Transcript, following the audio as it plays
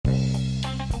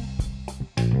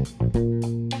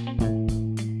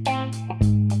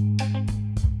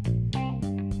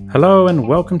Hello and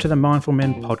welcome to the Mindful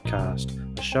Men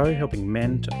podcast, a show helping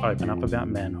men to open up about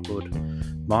manhood.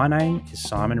 My name is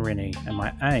Simon Rennie and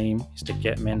my aim is to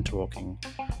get men talking.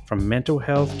 From mental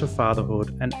health to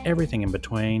fatherhood and everything in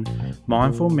between,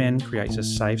 Mindful Men creates a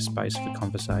safe space for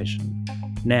conversation.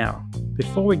 Now,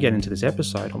 before we get into this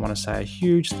episode, I want to say a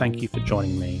huge thank you for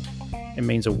joining me. It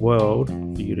means a world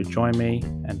for you to join me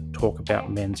and talk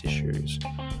about men's issues.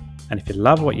 And if you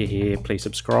love what you hear, please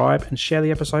subscribe and share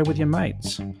the episode with your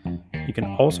mates. You can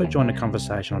also join the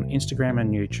conversation on Instagram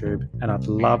and YouTube, and I'd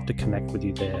love to connect with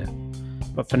you there.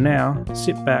 But for now,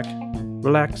 sit back,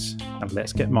 relax, and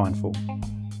let's get mindful.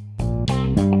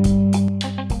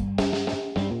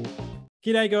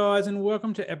 G'day guys, and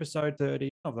welcome to episode 30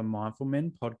 of the Mindful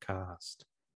Men podcast.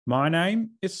 My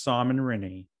name is Simon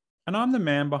Rennie, and I'm the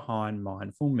man behind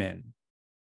Mindful Men.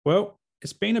 Well,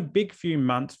 it's been a big few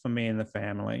months for me and the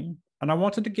family, and I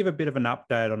wanted to give a bit of an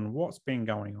update on what's been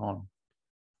going on.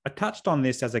 I touched on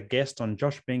this as a guest on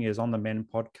Josh Binger's On the Men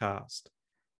podcast,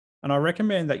 and I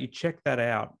recommend that you check that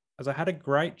out as I had a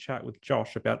great chat with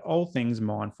Josh about all things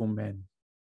mindful men.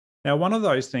 Now, one of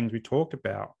those things we talked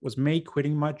about was me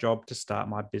quitting my job to start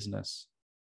my business.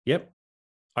 Yep,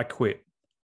 I quit.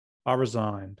 I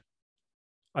resigned.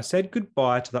 I said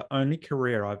goodbye to the only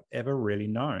career I've ever really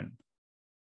known.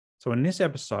 So in this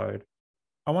episode,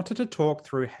 I wanted to talk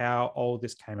through how all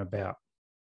this came about.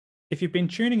 If you've been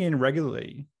tuning in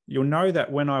regularly, you'll know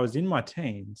that when I was in my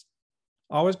teens,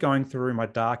 I was going through my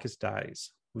darkest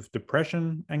days with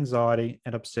depression, anxiety,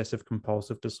 and obsessive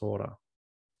compulsive disorder.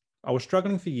 I was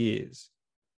struggling for years,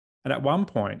 and at one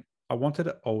point, I wanted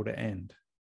it all to end.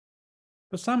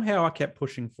 But somehow I kept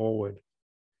pushing forward,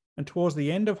 and towards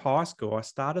the end of high school, I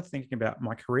started thinking about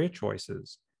my career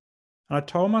choices. And I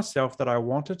told myself that I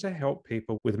wanted to help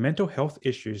people with mental health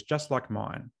issues just like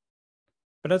mine.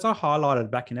 But as I highlighted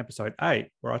back in episode 8,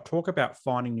 where I talk about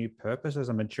finding new purpose as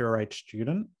a mature age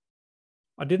student,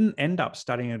 I didn't end up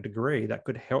studying a degree that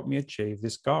could help me achieve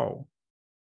this goal.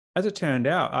 As it turned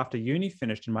out, after uni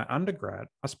finished in my undergrad,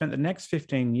 I spent the next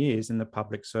 15 years in the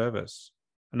public service.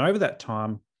 And over that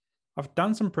time, I've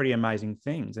done some pretty amazing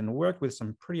things and worked with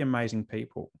some pretty amazing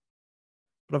people.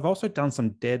 But I've also done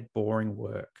some dead boring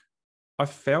work. I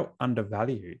felt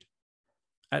undervalued.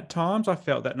 At times, I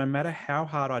felt that no matter how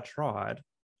hard I tried,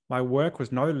 my work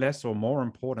was no less or more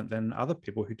important than other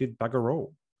people who did bugger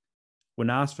all. When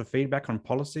asked for feedback on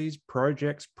policies,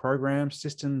 projects, programs,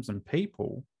 systems, and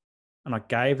people, and I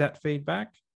gave that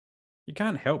feedback, you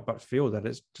can't help but feel that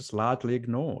it's just largely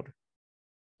ignored.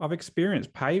 I've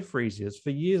experienced pay freezes for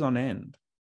years on end,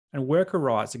 and worker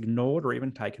rights ignored or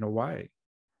even taken away.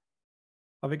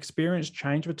 I've experienced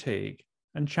change fatigue,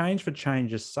 and change for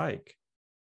change's sake,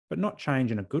 but not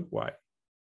change in a good way.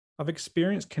 I've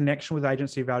experienced connection with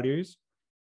agency values,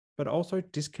 but also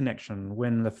disconnection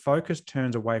when the focus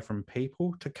turns away from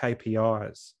people to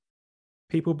KPIs.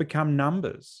 People become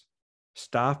numbers,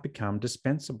 staff become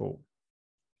dispensable,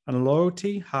 and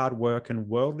loyalty, hard work, and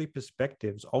worldly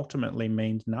perspectives ultimately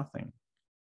mean nothing.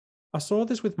 I saw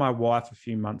this with my wife a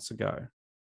few months ago.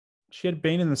 She had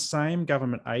been in the same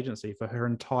government agency for her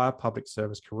entire public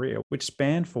service career, which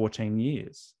spanned 14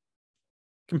 years.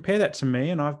 Compare that to me,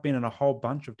 and I've been in a whole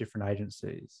bunch of different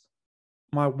agencies.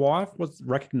 My wife was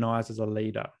recognised as a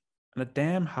leader and a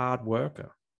damn hard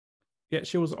worker. Yet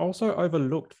she was also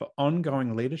overlooked for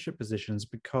ongoing leadership positions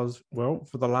because, well,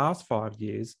 for the last 5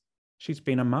 years, she's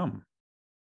been a mum.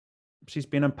 She's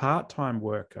been a part-time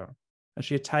worker, and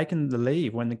she had taken the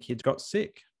leave when the kids got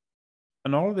sick.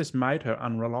 And all of this made her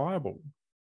unreliable.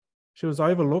 She was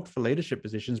overlooked for leadership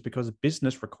positions because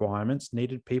business requirements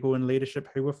needed people in leadership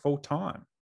who were full-time.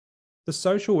 The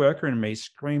social worker in me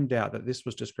screamed out that this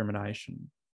was discrimination.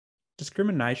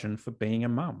 Discrimination for being a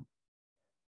mum.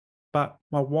 But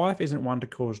my wife isn't one to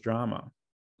cause drama,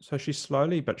 so she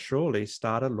slowly but surely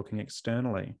started looking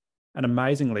externally. And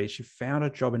amazingly, she found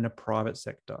a job in the private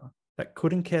sector that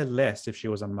couldn't care less if she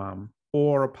was a mum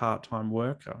or a part-time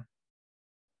worker.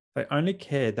 They only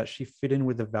cared that she fit in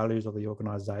with the values of the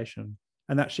organisation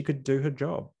and that she could do her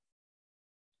job.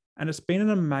 And it's been an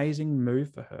amazing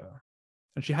move for her,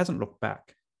 and she hasn't looked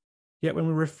back. Yet when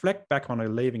we reflect back on her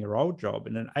leaving her old job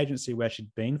in an agency where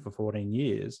she'd been for 14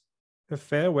 years, her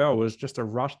farewell was just a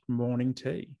rushed morning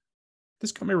tea.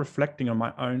 This got me reflecting on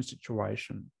my own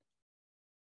situation.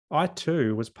 I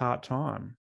too was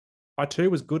part-time. I too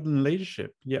was good in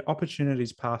leadership, yet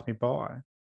opportunities passed me by.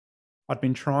 I'd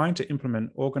been trying to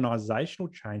implement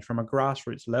organisational change from a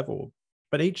grassroots level,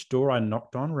 but each door I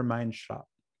knocked on remained shut.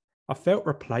 I felt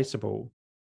replaceable.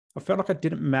 I felt like it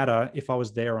didn't matter if I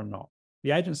was there or not.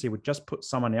 The agency would just put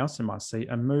someone else in my seat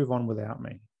and move on without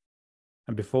me.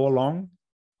 And before long,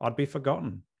 I'd be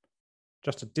forgotten.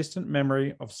 Just a distant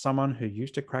memory of someone who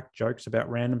used to crack jokes about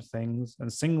random things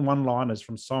and sing one-liners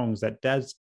from songs that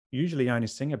dads usually only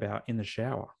sing about in the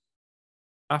shower.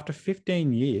 After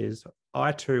 15 years,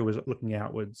 I too was looking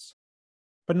outwards,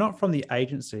 but not from the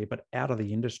agency, but out of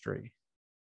the industry.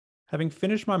 Having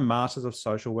finished my Masters of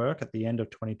Social Work at the end of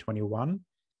 2021,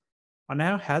 I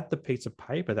now had the piece of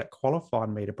paper that qualified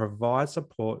me to provide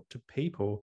support to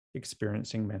people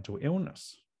experiencing mental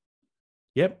illness.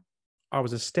 Yep, I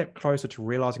was a step closer to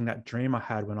realizing that dream I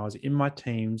had when I was in my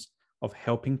teens of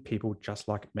helping people just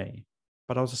like me,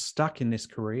 but I was stuck in this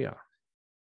career.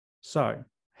 So,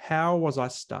 how was I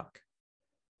stuck?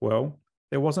 Well,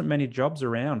 there wasn't many jobs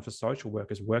around for social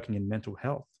workers working in mental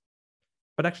health.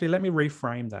 But actually, let me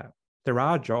reframe that. There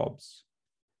are jobs,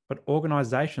 but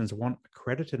organizations want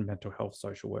accredited mental health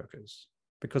social workers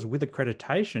because with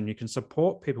accreditation, you can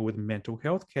support people with mental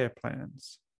health care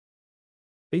plans.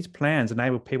 These plans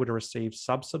enable people to receive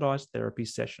subsidized therapy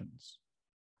sessions.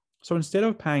 So instead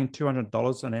of paying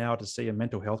 $200 an hour to see a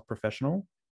mental health professional,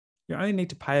 you only need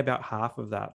to pay about half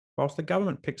of that, whilst the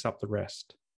government picks up the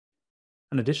rest.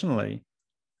 And additionally,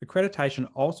 accreditation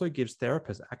also gives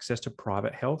therapists access to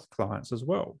private health clients as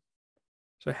well.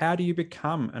 So how do you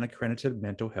become an accredited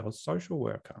mental health social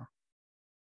worker?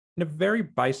 In a very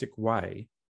basic way,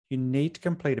 you need to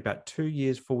complete about 2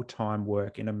 years full-time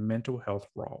work in a mental health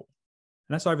role.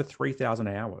 And that's over 3,000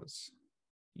 hours.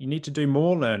 You need to do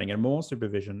more learning and more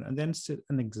supervision and then sit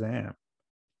an exam.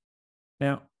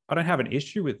 Now, I don't have an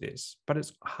issue with this, but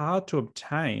it's hard to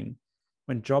obtain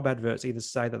when job adverts either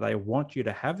say that they want you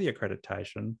to have the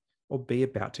accreditation or be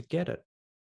about to get it.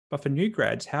 But for new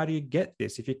grads, how do you get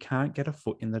this if you can't get a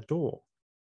foot in the door?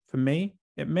 For me,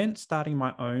 it meant starting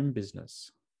my own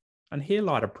business. And here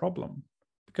lied a problem.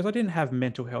 Because I didn't have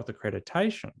mental health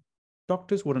accreditation,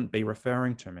 doctors wouldn't be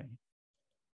referring to me.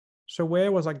 So where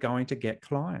was I going to get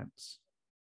clients?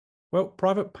 Well,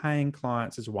 private paying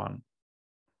clients is one.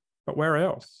 But where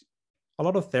else? A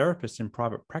lot of therapists in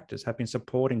private practice have been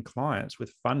supporting clients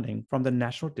with funding from the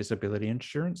National Disability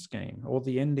Insurance Scheme, or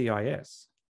the NDIS.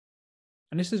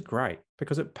 And this is great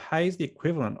because it pays the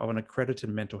equivalent of an accredited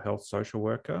mental health social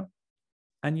worker,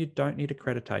 and you don't need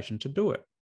accreditation to do it.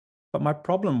 But my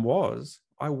problem was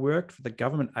I worked for the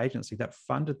government agency that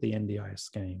funded the NDIS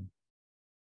scheme.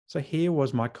 So here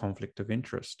was my conflict of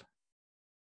interest.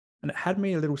 And it had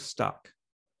me a little stuck,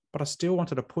 but I still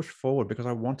wanted to push forward because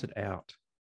I wanted out.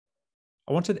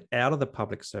 I wanted out of the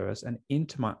public service and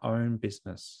into my own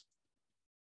business.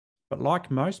 But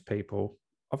like most people,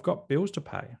 I've got bills to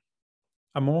pay.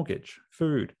 A mortgage,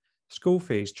 food, school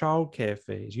fees, childcare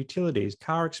fees, utilities,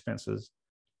 car expenses.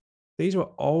 These were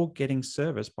all getting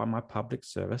serviced by my public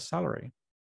service salary.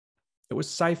 It was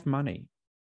safe money,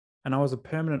 and I was a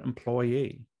permanent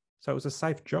employee, so it was a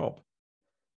safe job.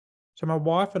 So my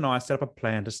wife and I set up a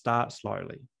plan to start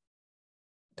slowly.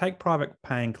 Take private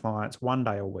paying clients 1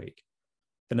 day a week.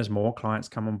 Then as more clients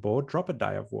come on board, drop a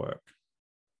day of work.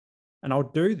 And I'll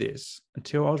do this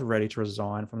until I was ready to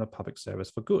resign from the public service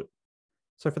for good.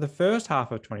 So for the first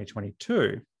half of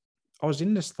 2022, I was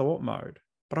in this thought mode,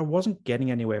 but I wasn't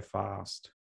getting anywhere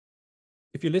fast.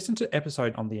 If you listen to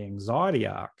episode on the anxiety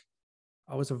arc,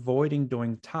 I was avoiding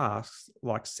doing tasks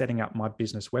like setting up my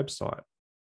business website.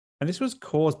 And this was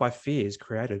caused by fears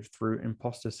created through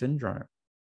imposter syndrome.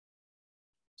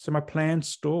 So my plan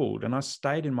stalled and I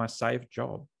stayed in my safe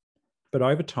job. But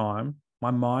over time,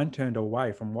 my mind turned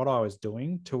away from what I was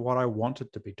doing to what I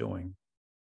wanted to be doing.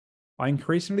 I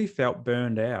increasingly felt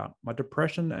burned out. My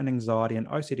depression and anxiety and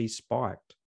OCD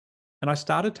spiked. And I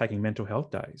started taking mental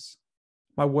health days.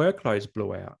 My workloads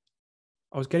blew out.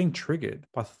 I was getting triggered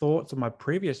by thoughts of my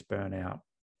previous burnout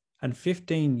and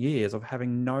 15 years of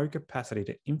having no capacity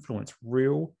to influence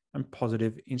real and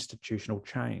positive institutional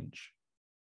change.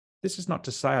 This is not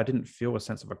to say I didn't feel a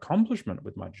sense of accomplishment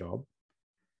with my job.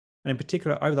 And in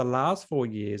particular, over the last 4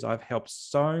 years, I've helped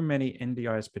so many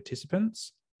NDIS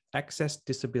participants access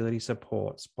disability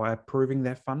supports by approving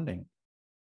their funding.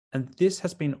 And this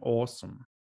has been awesome.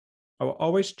 I will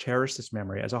always cherish this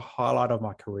memory as a highlight of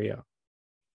my career.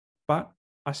 But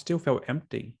I still felt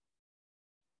empty.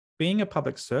 Being a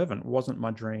public servant wasn't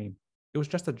my dream. It was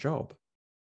just a job.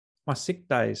 My sick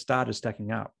days started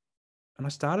stacking up, and I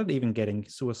started even getting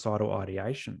suicidal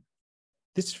ideation.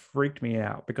 This freaked me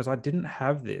out because I didn't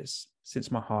have this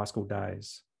since my high school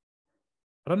days.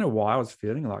 I don't know why I was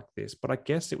feeling like this, but I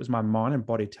guess it was my mind and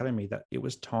body telling me that it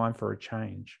was time for a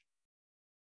change.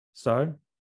 So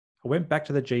I went back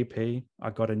to the GP, I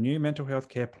got a new mental health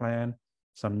care plan,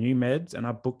 some new meds, and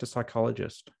I booked a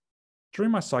psychologist.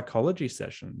 During my psychology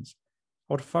sessions,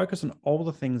 I would focus on all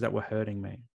the things that were hurting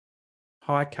me: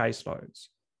 high caseloads,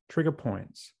 trigger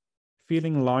points,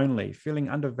 feeling lonely, feeling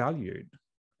undervalued,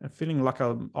 and feeling like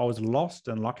I was lost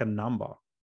and like a number.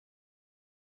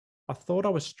 I thought I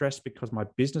was stressed because my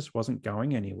business wasn't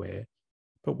going anywhere,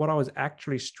 but what I was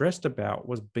actually stressed about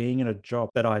was being in a job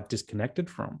that I had disconnected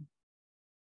from.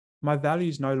 My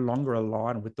values no longer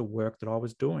aligned with the work that I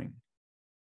was doing.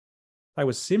 They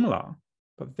were similar,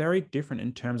 but very different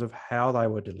in terms of how they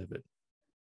were delivered.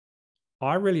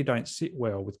 I really don't sit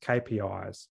well with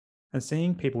KPIs and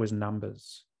seeing people as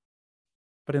numbers.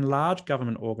 But in large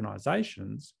government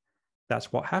organisations,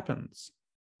 that's what happens.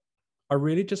 I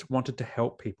really just wanted to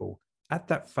help people at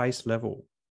that face level.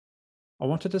 I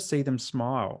wanted to see them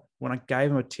smile when I gave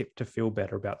them a tip to feel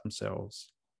better about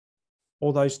themselves.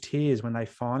 Or those tears when they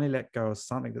finally let go of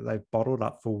something that they've bottled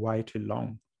up for way too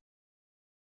long.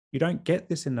 You don't get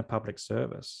this in the public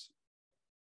service.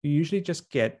 You usually just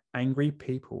get angry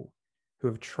people who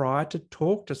have tried to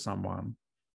talk to someone,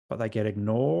 but they get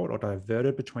ignored or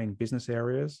diverted between business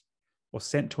areas or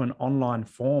sent to an online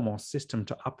form or system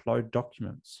to upload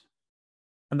documents.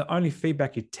 And the only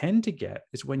feedback you tend to get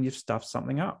is when you've stuffed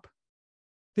something up.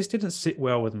 This didn't sit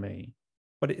well with me,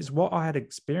 but it is what I had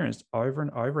experienced over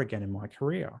and over again in my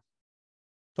career.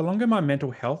 The longer my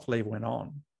mental health leave went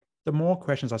on, the more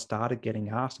questions I started getting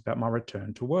asked about my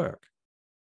return to work.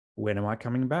 When am I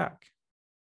coming back?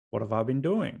 What have I been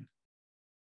doing?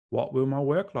 What will my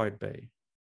workload be?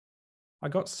 I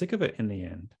got sick of it in the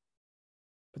end.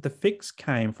 But the fix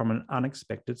came from an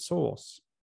unexpected source.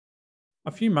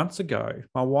 A few months ago,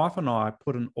 my wife and I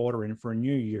put an order in for a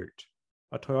new ute,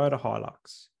 a Toyota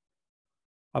Hilux.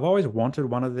 I've always wanted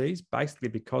one of these, basically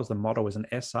because the model is an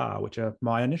SR, which are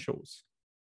my initials.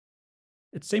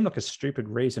 It seemed like a stupid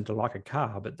reason to like a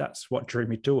car, but that's what drew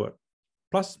me to it.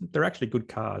 Plus, they're actually good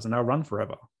cars and they'll run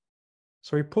forever.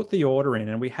 So we put the order in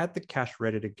and we had the cash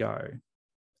ready to go.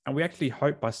 And we actually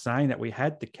hoped by saying that we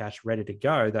had the cash ready to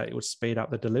go that it would speed up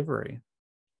the delivery.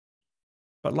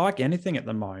 But like anything at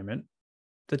the moment,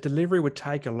 the delivery would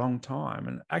take a long time,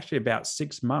 and actually about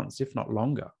 6 months, if not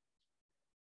longer.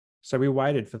 So we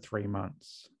waited for 3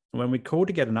 months. And when we called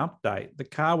to get an update, the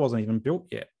car wasn't even built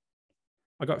yet.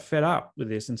 I got fed up with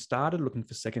this and started looking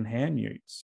for secondhand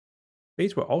utes.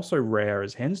 These were also rare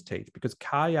as hen's teeth because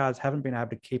car yards haven't been able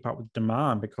to keep up with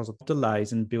demand because of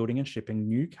delays in building and shipping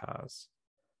new cars.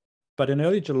 But in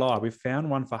early July, we found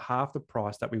one for half the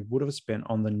price that we would have spent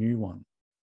on the new one.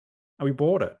 And we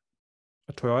bought it.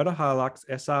 A Toyota Hilux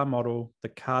SR model, the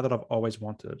car that I've always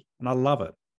wanted. And I love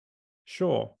it.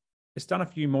 Sure, it's done a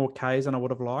few more Ks than I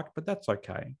would have liked, but that's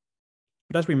okay.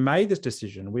 But as we made this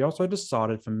decision, we also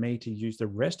decided for me to use the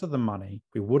rest of the money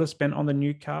we would have spent on the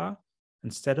new car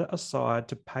and set it aside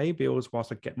to pay bills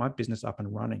whilst I get my business up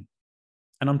and running.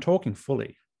 And I'm talking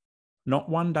fully, not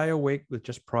 1 day a week with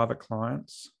just private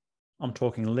clients. I'm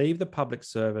talking leave the public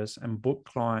service and book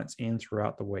clients in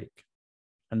throughout the week.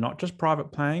 And not just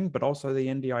private paying, but also the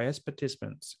NDIS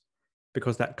participants,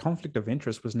 because that conflict of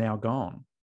interest was now gone.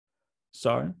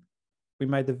 So we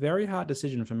made the very hard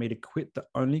decision for me to quit the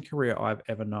only career I've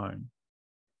ever known.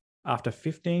 After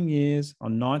 15 years,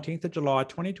 on 19th of July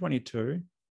 2022,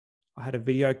 I had a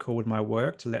video call with my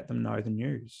work to let them know the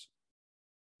news.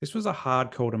 This was a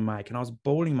hard call to make, and I was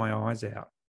bawling my eyes out.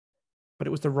 But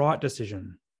it was the right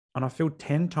decision, and I feel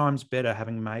 10 times better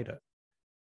having made it.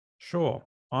 Sure,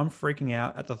 I'm freaking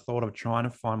out at the thought of trying to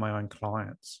find my own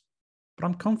clients, but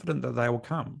I'm confident that they will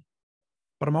come.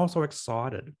 But I'm also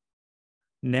excited.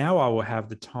 Now I will have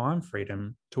the time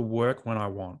freedom to work when I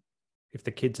want. If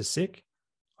the kids are sick,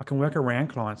 I can work around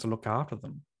clients to look after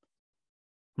them.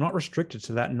 I'm not restricted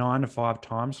to that 9 to 5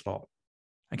 time slot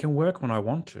and can work when I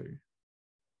want to.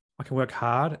 I can work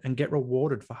hard and get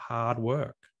rewarded for hard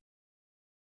work.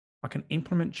 I can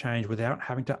implement change without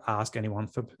having to ask anyone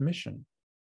for permission.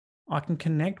 I can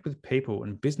connect with people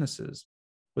and businesses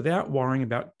without worrying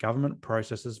about government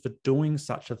processes for doing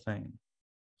such a thing.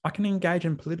 I can engage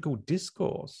in political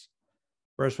discourse,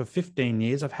 whereas for 15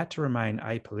 years I've had to remain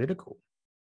apolitical.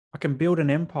 I can build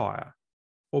an empire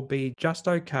or be just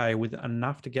okay with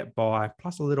enough to get by,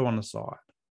 plus a little on the side.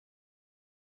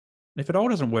 And if it all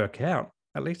doesn't work out,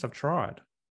 at least I've tried.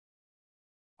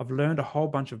 I've learned a whole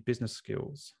bunch of business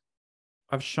skills.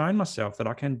 I've shown myself that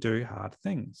I can do hard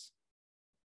things.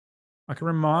 I can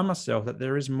remind myself that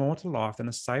there is more to life than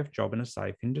a safe job in a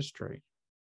safe industry.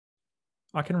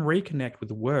 I can reconnect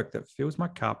with work that fills my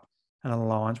cup and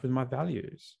aligns with my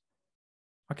values.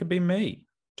 I can be me,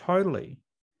 totally,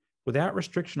 without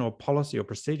restriction or policy or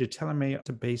procedure telling me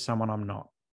to be someone I'm not.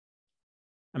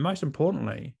 And most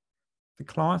importantly, the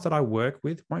clients that I work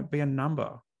with won't be a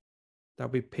number. They'll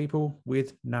be people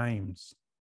with names.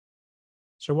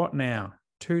 So what now?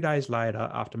 2 days later,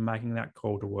 after making that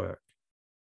call to work?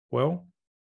 Well,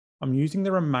 I'm using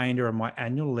the remainder of my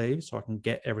annual leave so I can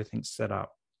get everything set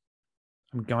up.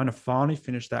 I'm going to finally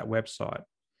finish that website,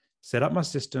 set up my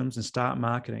systems and start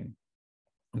marketing.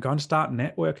 I'm going to start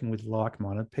networking with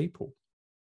like-minded people.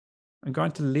 I'm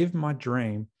going to live my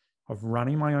dream of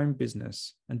running my own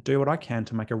business and do what I can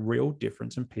to make a real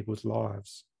difference in people's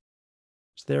lives.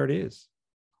 So there it is.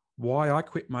 Why I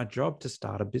quit my job to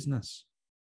start a business.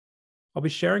 I'll be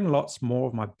sharing lots more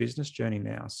of my business journey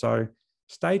now, so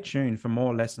stay tuned for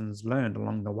more lessons learned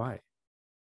along the way.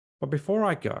 But before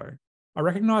I go, I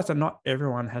recognize that not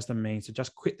everyone has the means to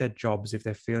just quit their jobs if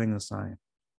they're feeling the same.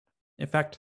 In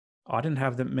fact, I didn't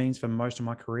have the means for most of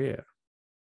my career.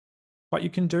 But you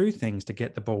can do things to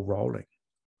get the ball rolling.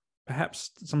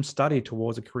 Perhaps some study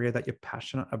towards a career that you're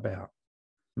passionate about.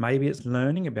 Maybe it's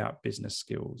learning about business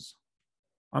skills.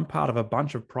 I'm part of a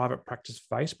bunch of private practice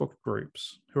Facebook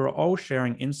groups who are all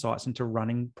sharing insights into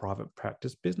running private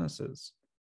practice businesses.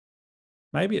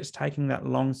 Maybe it's taking that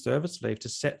long service leave to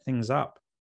set things up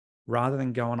rather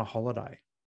than go on a holiday.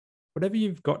 Whatever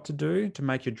you've got to do to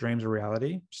make your dreams a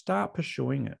reality, start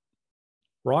pursuing it.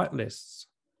 Write lists,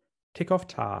 tick off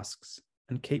tasks,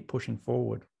 and keep pushing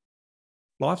forward.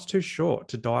 Life's too short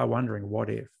to die wondering what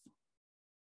if.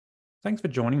 Thanks for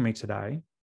joining me today.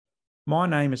 My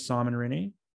name is Simon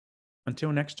Rinnie.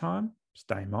 Until next time,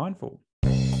 stay mindful.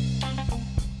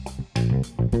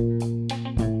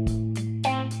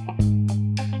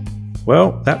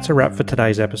 Well, that's a wrap for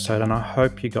today's episode, and I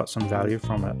hope you got some value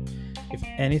from it. If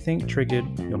anything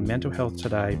triggered your mental health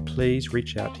today, please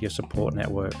reach out to your support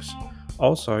networks.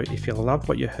 Also, if you loved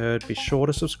what you heard, be sure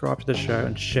to subscribe to the show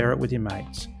and share it with your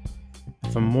mates.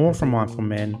 For more from Mindful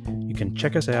Men, you can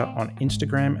check us out on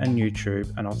Instagram and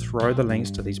YouTube, and I'll throw the links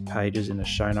to these pages in the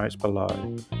show notes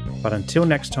below. But until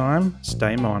next time,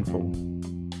 stay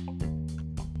mindful.